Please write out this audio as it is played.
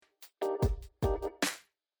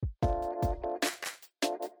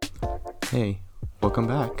Hey, welcome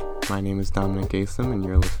back. My name is Dominic Asim, and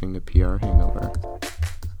you're listening to PR Hangover.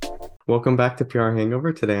 Welcome back to PR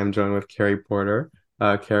Hangover. Today I'm joined with Kari Porter.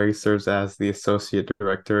 Kari serves as the Associate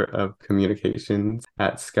Director of Communications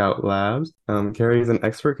at Scout Labs. Kari is an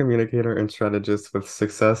expert communicator and strategist with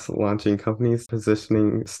success launching companies,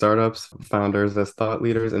 positioning startups, founders as thought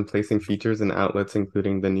leaders, and placing features in outlets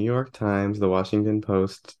including the New York Times, the Washington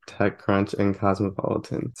Post, TechCrunch, and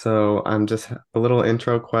Cosmopolitan. So I'm just a little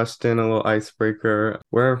intro question, a little icebreaker.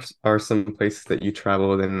 Where are some places that you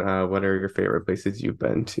traveled, and what are your favorite places you've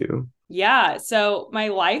been to? Yeah, so my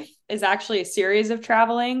life is actually a series of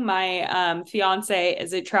traveling. My fiance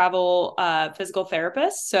is a travel physical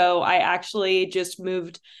therapist. So I actually just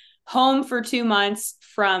moved home for 2 months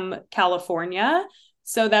from California.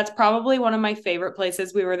 So that's probably one of my favorite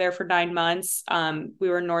places. We were there for 9 months. We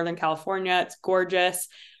were in Northern California. It's gorgeous.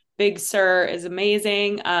 Big Sur is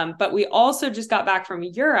amazing. But we also just got back from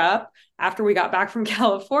Europe after we got back from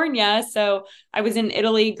California. So I was in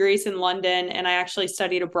Italy, Greece, and London, and I actually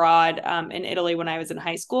studied abroad in Italy when I was in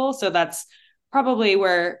high school. So that's probably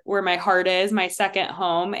where my heart is, my second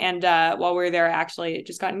home. And while we were there, I actually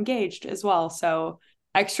just got engaged as well. So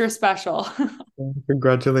extra special.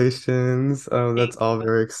 Congratulations. That's all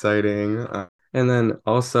very exciting. And then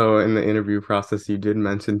also in the interview process, you did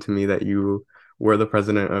mention to me that you were the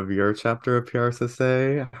president of your chapter of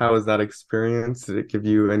PRSSA. How was that experience? Did it give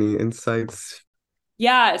you any insights?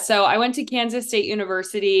 Yeah, so I went to Kansas State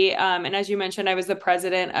University, and as you mentioned, I was the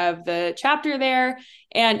president of the chapter there,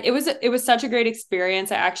 and it was such a great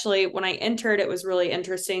experience. I actually, when I entered, it was really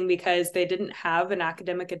interesting because they didn't have an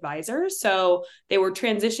academic advisor, so they were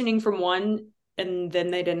transitioning from one, and then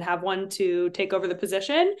they didn't have one to take over the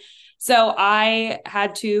position. So I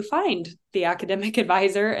had to find the academic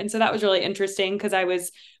advisor, and so that was really interesting because I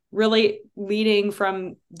was really leading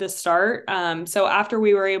from the start. So after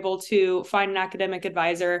we were able to find an academic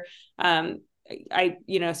advisor, I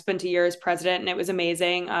spent a year as president, and it was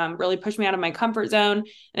amazing. Really pushed me out of my comfort zone,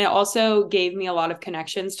 and it also gave me a lot of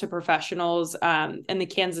connections to professionals in the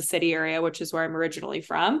Kansas City area, which is where I'm originally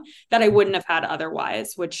from, that I wouldn't have had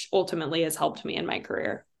otherwise, which ultimately has helped me in my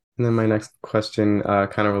career. And then my next question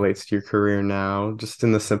kind of relates to your career now. Just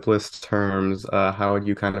in the simplest terms, how would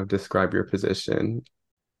you kind of describe your position?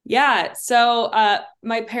 Yeah. So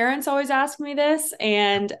my parents always ask me this,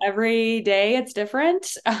 and every day it's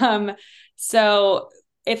different. So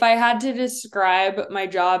if I had to describe my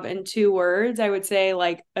job in 2 words, I would say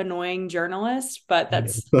like annoying journalist, but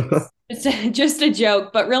that's just a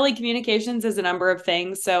joke. But really, communications is a number of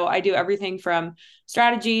things. So I do everything from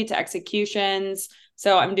strategy to executions.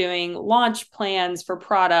 So I'm doing launch plans for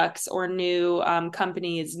products or new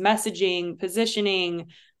companies, messaging, positioning,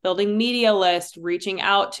 building media lists, reaching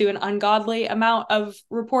out to an ungodly amount of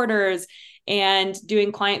reporters, and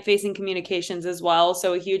doing client facing communications as well.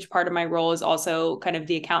 So a huge part of my role is also kind of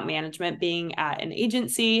the account management, being at an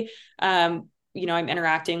agency. I'm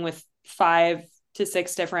interacting with 5 to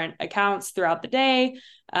 6 different accounts throughout the day,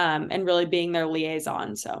 and really being their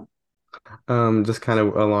liaison. So Just kind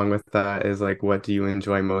of along with that is like, what do you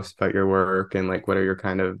enjoy most about your work, and like, what are your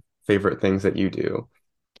kind of favorite things that you do?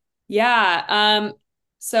 yeah.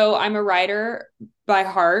 So I'm a writer by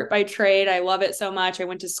heart, by trade. I love it so much. I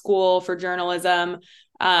went to school for journalism,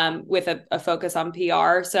 with a focus on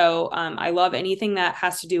PR. So I love anything that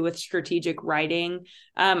has to do with strategic writing.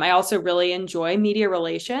 I also really enjoy media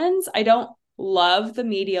relations. I don't love the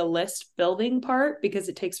media list building part because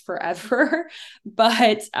it takes forever,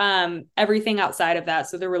 but everything outside of that,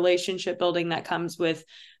 so the relationship building that comes with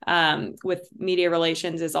media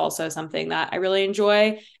relations, is also something that I really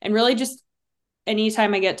enjoy. And really just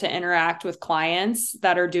anytime I get to interact with clients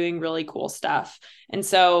that are doing really cool stuff. And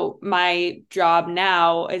so my job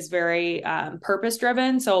now is very purpose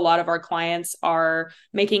driven. So a lot of our clients are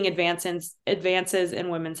making advances in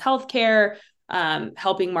women's healthcare,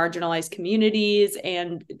 helping marginalized communities,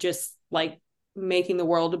 and just like making the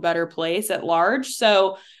world a better place at large.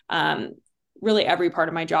 So really every part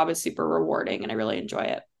of my job is super rewarding, and I really enjoy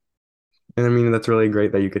it. And I mean, that's really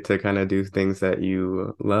great that you get to kind of do things that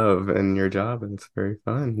you love in your job, and it's very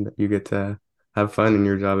fun that you get to have fun in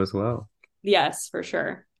your job as well. Yes, for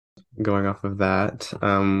sure. Going off of that,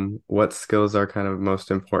 what skills are kind of most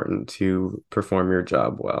important to perform your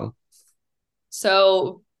job well?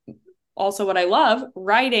 So also what I love,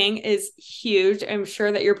 writing is huge. I'm sure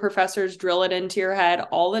that your professors drill it into your head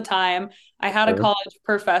all the time. I had a Sure. college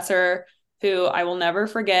professor who I will never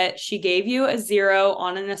forget. She gave you a 0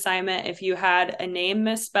 on an assignment if you had a name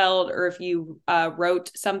misspelled, or if you wrote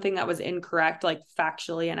something that was incorrect, like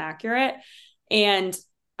factually inaccurate. And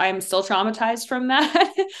I'm still traumatized from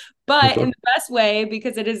that, but in the best way,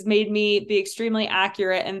 because it has made me be extremely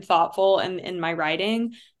accurate and thoughtful in my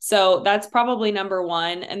writing. So that's probably number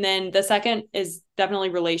one. And then the second is definitely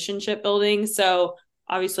relationship building. So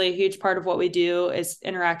obviously a huge part of what we do is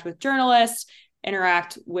interact with journalists,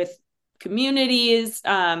 interact with communities,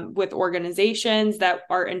 with organizations that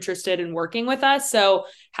are interested in working with us. So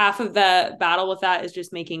half of the battle with that is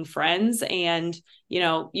just making friends. And,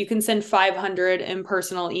 you can send 500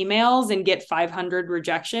 impersonal emails and get 500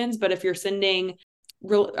 rejections. But if you're sending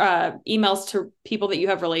emails to people that you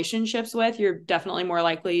have relationships with, you're definitely more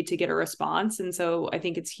likely to get a response. And so I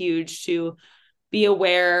think it's huge to be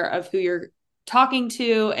aware of who you're talking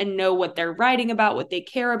to and know what they're writing about, what they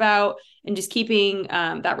care about, and just keeping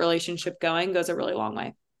that relationship going goes a really long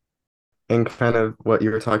way. And kind of what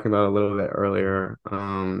you were talking about a little bit earlier,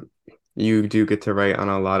 you do get to write on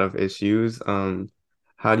a lot of issues.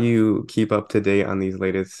 How do you keep up to date on these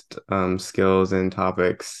latest skills and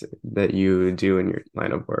topics that you do in your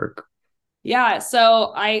line of work? Yeah,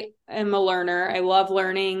 so I am a learner. I love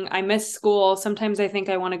learning. I miss school. Sometimes I think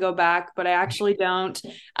I want to go back, but I actually don't.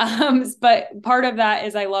 But part of that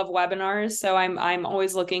is I love webinars. So I'm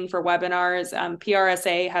always looking for webinars.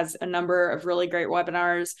 PRSA has a number of really great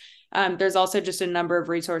webinars. There's also just a number of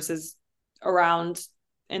resources around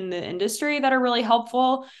in the industry that are really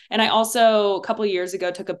helpful. And I also a couple of years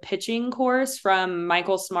ago took a pitching course from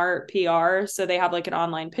Michael Smart PR. So they have like an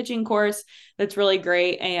online pitching course that's really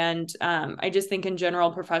great. And I just think in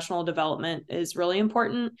general, professional development is really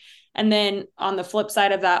important. And then on the flip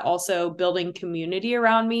side of that, also building community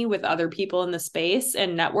around me with other people in the space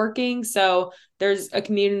and networking. So there's a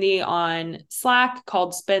community on Slack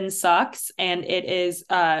called Spin Sucks, and it is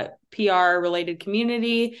a PR related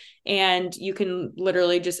community. And you can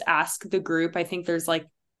literally just ask the group. I think there's like,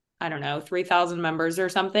 I don't know, 3,000 members or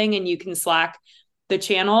something, and you can Slack the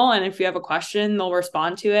channel. And if you have a question, they'll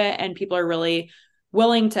respond to it. And people are really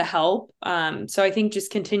willing to help. So I think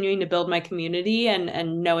just continuing to build my community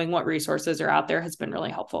and knowing what resources are out there has been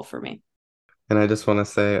really helpful for me. And I just want to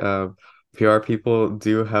say, PR people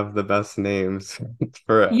do have the best names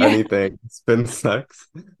for Yeah. anything. Spin sucks.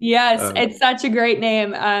 Yes, Um, it's such a great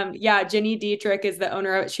name. Yeah, Jenny Dietrich is the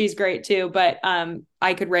owner of it. She's great too, but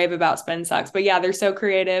I could rave about Spin Sucks. But yeah, they're so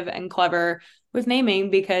creative and clever with naming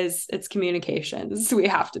because it's communications. We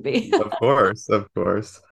have to be. of course, of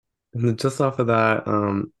course. And then just off of that,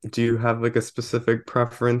 do you have like a specific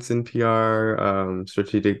preference in PR,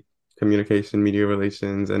 strategic communication, media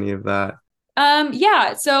relations, any of that?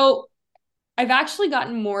 Yeah, so I've actually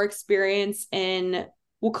gotten more experience in,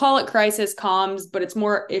 we'll call it crisis comms, but it's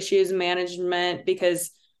more issues management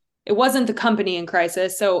because it wasn't the company in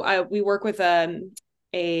crisis. So we work with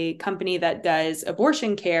a company that does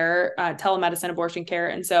abortion care, telemedicine abortion care.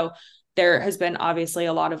 And so there has been obviously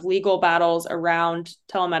a lot of legal battles around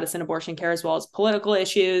telemedicine abortion care as well as political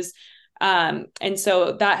issues. And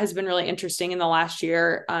so that has been really interesting in the last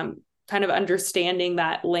year, kind of understanding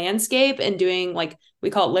that landscape and doing like we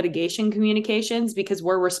call it litigation communications because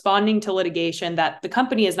we're responding to litigation that the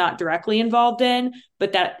company is not directly involved in,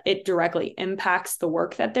 but that it directly impacts the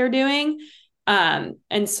work that they're doing. And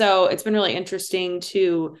so it's been really interesting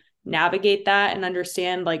to navigate that and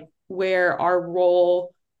understand like where our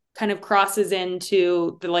role kind of crosses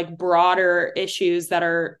into the like broader issues that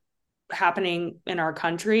are happening in our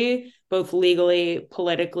country, both legally,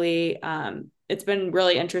 politically. It's been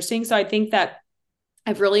really interesting. So I think that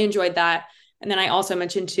I've really enjoyed that. And then I also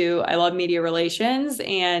mentioned too, I love media relations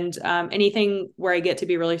and anything where I get to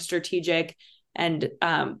be really strategic. And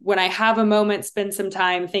when I have a moment, spend some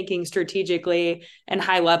time thinking strategically and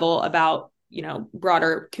high level about,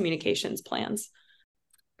 broader communications plans.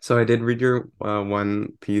 So I did read your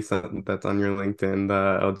one piece that's on your LinkedIn,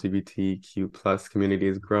 the LGBTQ plus community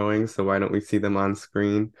is growing. So why don't we see them on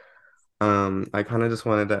screen? I kind of just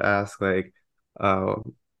wanted to ask, like, uh,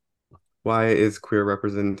 why is queer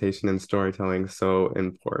representation in storytelling so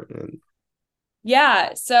important?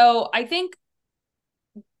 Yeah. So I think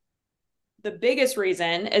the biggest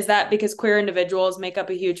reason is that because queer individuals make up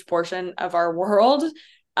a huge portion of our world.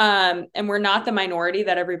 And we're not the minority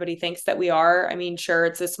that everybody thinks that we are. I mean, sure,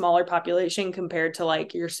 it's a smaller population compared to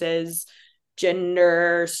like your cis,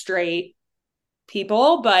 gender, straight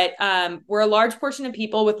people, but we're a large portion of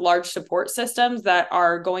people with large support systems that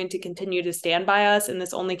are going to continue to stand by us, and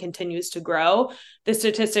this only continues to grow. The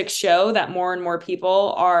statistics show that more and more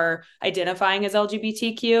people are identifying as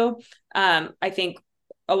LGBTQ. I think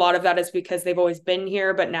a lot of that is because they've always been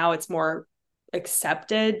here, but now it's more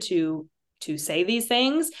accepted to say these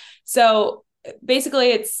things. So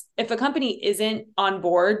basically it's if a company isn't on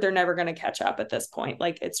board, they're never going to catch up at this point.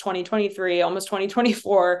 Like it's 2023, almost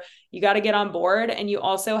 2024. You got to get on board, and you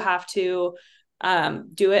also have to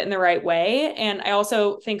do it in the right way. And I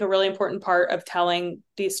also think a really important part of telling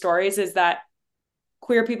these stories is that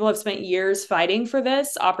queer people have spent years fighting for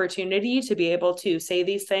this opportunity to be able to say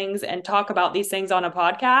these things and talk about these things on a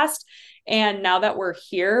podcast. And now that we're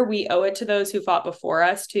here, we owe it to those who fought before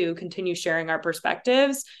us to continue sharing our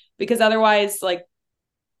perspectives, because otherwise, like,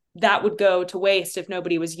 that would go to waste if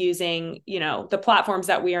nobody was using, the platforms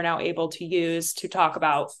that we are now able to use to talk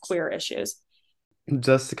about queer issues.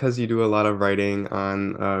 Just because you do a lot of writing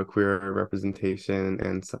on queer representation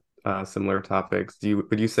and similar topics,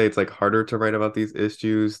 would you say it's like harder to write about these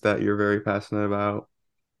issues that you're very passionate about?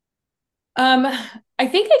 I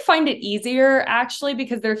think I find it easier actually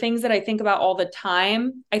because they're things that I think about all the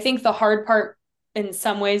time. I think the hard part in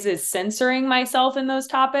some ways is censoring myself in those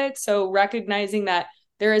topics. So recognizing that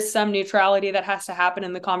there is some neutrality that has to happen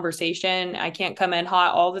in the conversation. I can't come in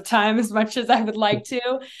hot all the time as much as I would like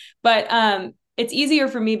to, but it's easier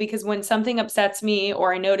for me because when something upsets me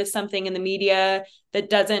or I notice something in the media that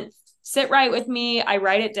doesn't sit right with me, I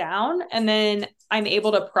write it down, and then I'm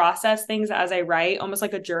able to process things as I write, almost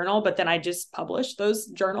like a journal, but then I just publish those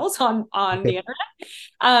journals on the internet.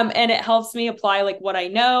 And it helps me apply like what I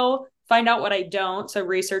know, find out what I don't. So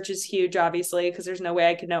research is huge, obviously, because there's no way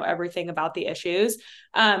I could know everything about the issues.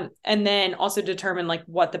 And then also determine like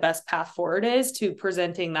what the best path forward is to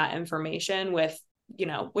presenting that information with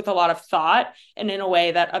a lot of thought and in a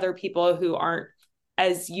way that other people who aren't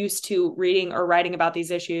as used to reading or writing about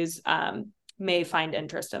these issues may find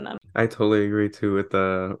interest in them. I totally agree too with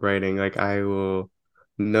the writing. Like I'll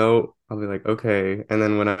be like, okay. And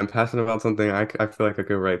then when I'm passionate about something, I feel like I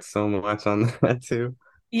could write so much on that too.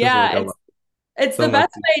 Just like Yeah, it's so the much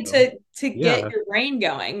best way detail. to get Yeah. your brain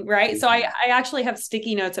going, right? So Mhm. I actually have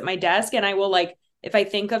sticky notes at my desk, and I will, like, if I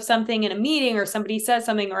think of something in a meeting or somebody says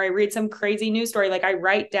something or I read some crazy news story, like I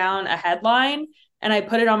write down a headline and I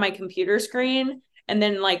put it on my computer screen, and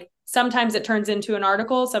then like sometimes it turns into an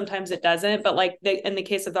article, sometimes it doesn't, but like in the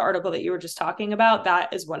case of the article that you were just talking about,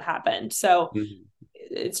 that is what happened. So Mhm.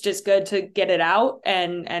 it's just good to get it out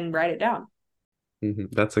and write it down.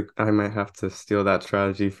 I might have to steal that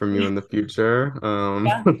strategy from you in the future.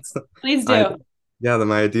 Yeah, please I do. yeah,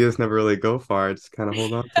 my ideas never really go far. I just kind of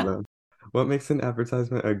hold on to them. What makes an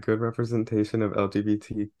advertisement a good representation of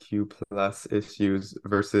LGBTQ plus issues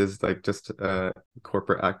versus like just a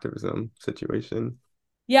corporate activism situation?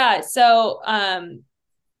 Yeah, so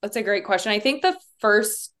that's a great question. I think the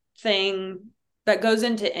first thing that goes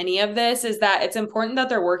into any of this is that it's important that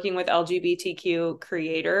they're working with LGBTQ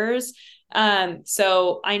creators.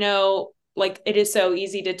 So I know like it is so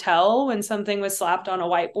easy to tell when something was slapped on a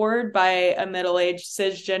whiteboard by a middle-aged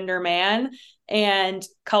cisgender man and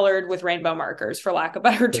colored with rainbow markers, for lack of a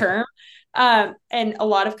better term. And a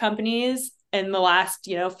lot of companies in the last,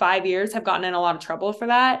 5 years have gotten in a lot of trouble for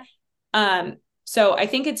that. So I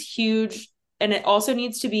think it's huge, and it also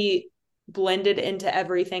needs to be blended into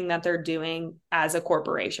everything that they're doing as a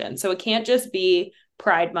corporation. So it can't just be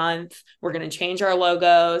Pride Month. We're going to change our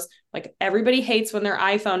logos. Like everybody hates when their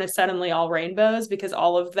iPhone is suddenly all rainbows because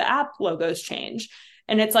all of the app logos change.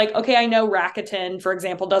 And it's like, okay, I know Rakuten, for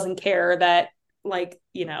example, doesn't care that, like,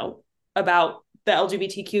 about the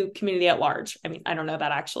LGBTQ community at large. I mean, I don't know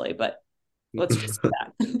that actually, but let's just say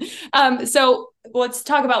that. So let's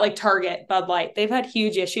talk about like Target, Bud Light. They've had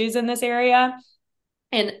huge issues in this area.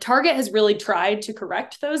 And Target has really tried to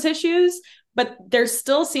correct those issues, but there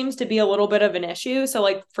still seems to be a little bit of an issue. So,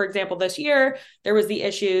 like, for example, this year, there was the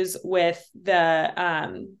issues with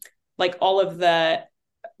like all of the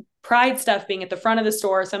Pride stuff being at the front of the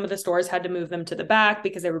store. Some of the stores had to move them to the back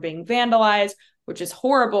because they were being vandalized, which is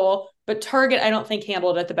horrible. But Target, I don't think,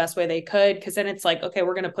 handled it the best way they could, because then it's like, okay,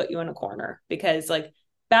 we're going to put you in a corner because like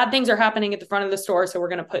bad things are happening at the front of the store. So we're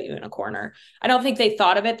going to put you in a corner. I don't think they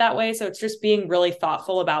thought of it that way. So it's just being really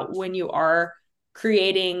thoughtful about when you are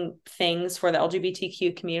creating things for the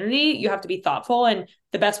LGBTQ community, you have to be thoughtful. And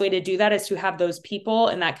the best way to do that is to have those people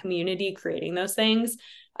in that community creating those things.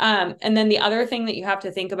 And then the other thing that you have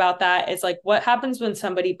to think about that is like, what happens when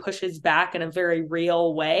somebody pushes back in a very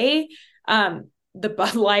real way? The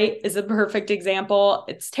Bud Light is a perfect example.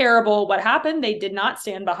 It's terrible what happened. They did not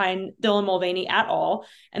stand behind Dylan Mulvaney at all,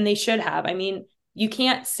 and they should have. I mean, you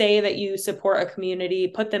can't say that you support a community,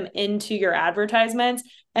 put them into your advertisements,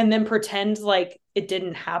 and then pretend like it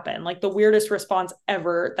didn't happen. Like the weirdest response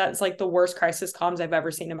ever. That's like the worst crisis comms I've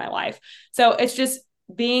ever seen in my life. So it's just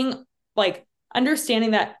being like,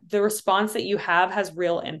 understanding that the response that you have has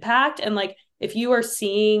real impact. And like, if you are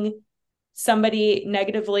seeing somebody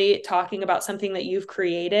negatively talking about something that you've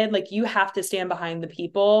created, like you have to stand behind the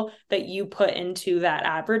people that you put into that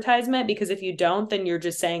advertisement, because if you don't, then you're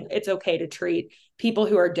just saying it's okay to treat people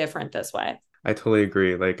who are different this way. I totally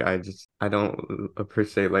agree. Like I don't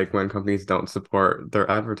appreciate like when companies don't support their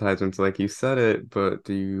advertisements like you said it, but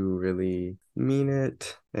do you really mean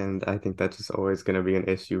it? And I think that's just always going to be an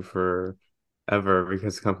issue for ever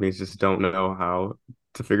because companies just don't know how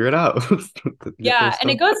to figure it out. Get their Yeah,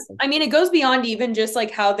 and stuff. it goes beyond even just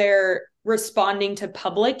like how they're responding to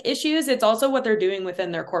public issues. It's also what they're doing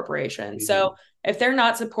within their corporation. Mhm. So if they're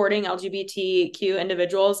not supporting LGBTQ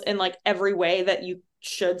individuals in like every way that you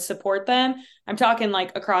should support them, I'm talking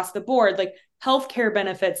like across the board, like healthcare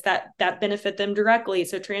benefits that benefit them directly.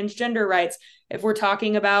 So transgender rights, if we're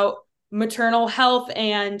talking about maternal health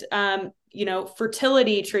and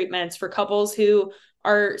fertility treatments for couples who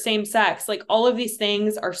are same sex, like all of these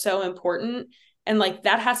things are so important, and like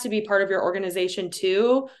that has to be part of your organization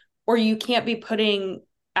too, or you can't be putting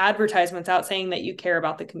advertisements out saying that you care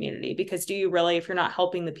about the community, because do you really if you're not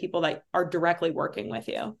helping the people that are directly working with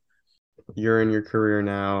you? You're in your career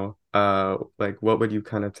now. Like what would you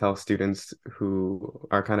kind of tell students who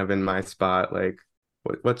are kind of in my spot? Like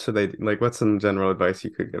what should they like what's some general advice you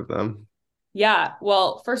could give them? Yeah,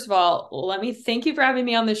 well, first of all, let me thank you for having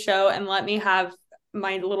me on the show, and let me have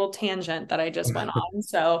my little tangent that I just went on.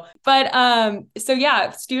 So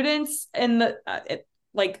yeah, students in the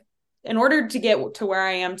like in order to get to where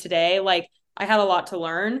I am today, like I had a lot to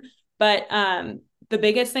learn, but the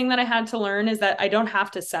biggest thing that I had to learn is that I don't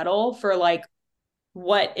have to settle for like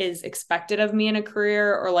what is expected of me in a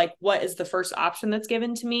career, or like what is the first option that's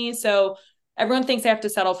given to me. So everyone thinks they have to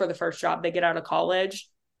settle for the first job they get out of college.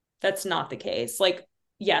 That's not the case. Like,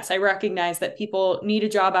 yes, I recognize that people need a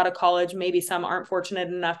job out of college. Maybe some aren't fortunate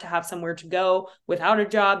enough to have somewhere to go without a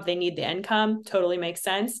job. They need the income. Totally makes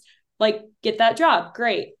sense. Like, get that job.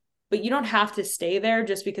 Great. But you don't have to stay there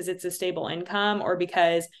just because it's a stable income, or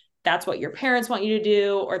because that's what your parents want you to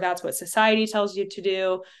do, or that's what society tells you to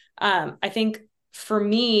do. I think for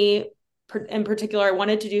me, in particular, I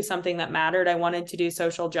wanted to do something that mattered. I wanted to do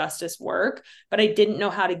social justice work, but I didn't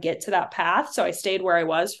know how to get to that path. So I stayed where I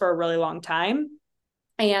was for a really long time.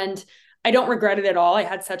 And I don't regret it at all. I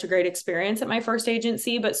had such a great experience at my first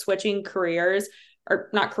agency, but switching careers, or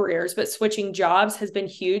not careers, but switching jobs has been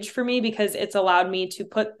huge for me, because it's allowed me to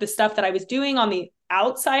put the stuff that I was doing on the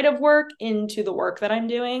outside of work into the work that I'm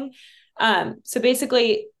doing. So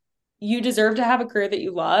basically, you deserve to have a career that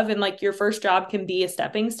you love, and like your first job can be a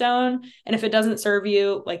stepping stone, and if it doesn't serve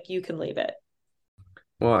you, like you can leave it.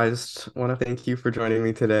 Well, I just want to thank you for joining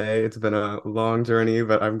me today. It's been a long journey,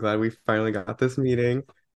 but I'm glad we finally got this meeting.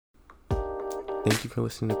 Thank you for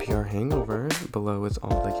listening to PR Hangover. Below is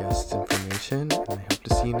all the guests' information, and I hope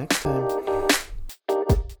to see you next time.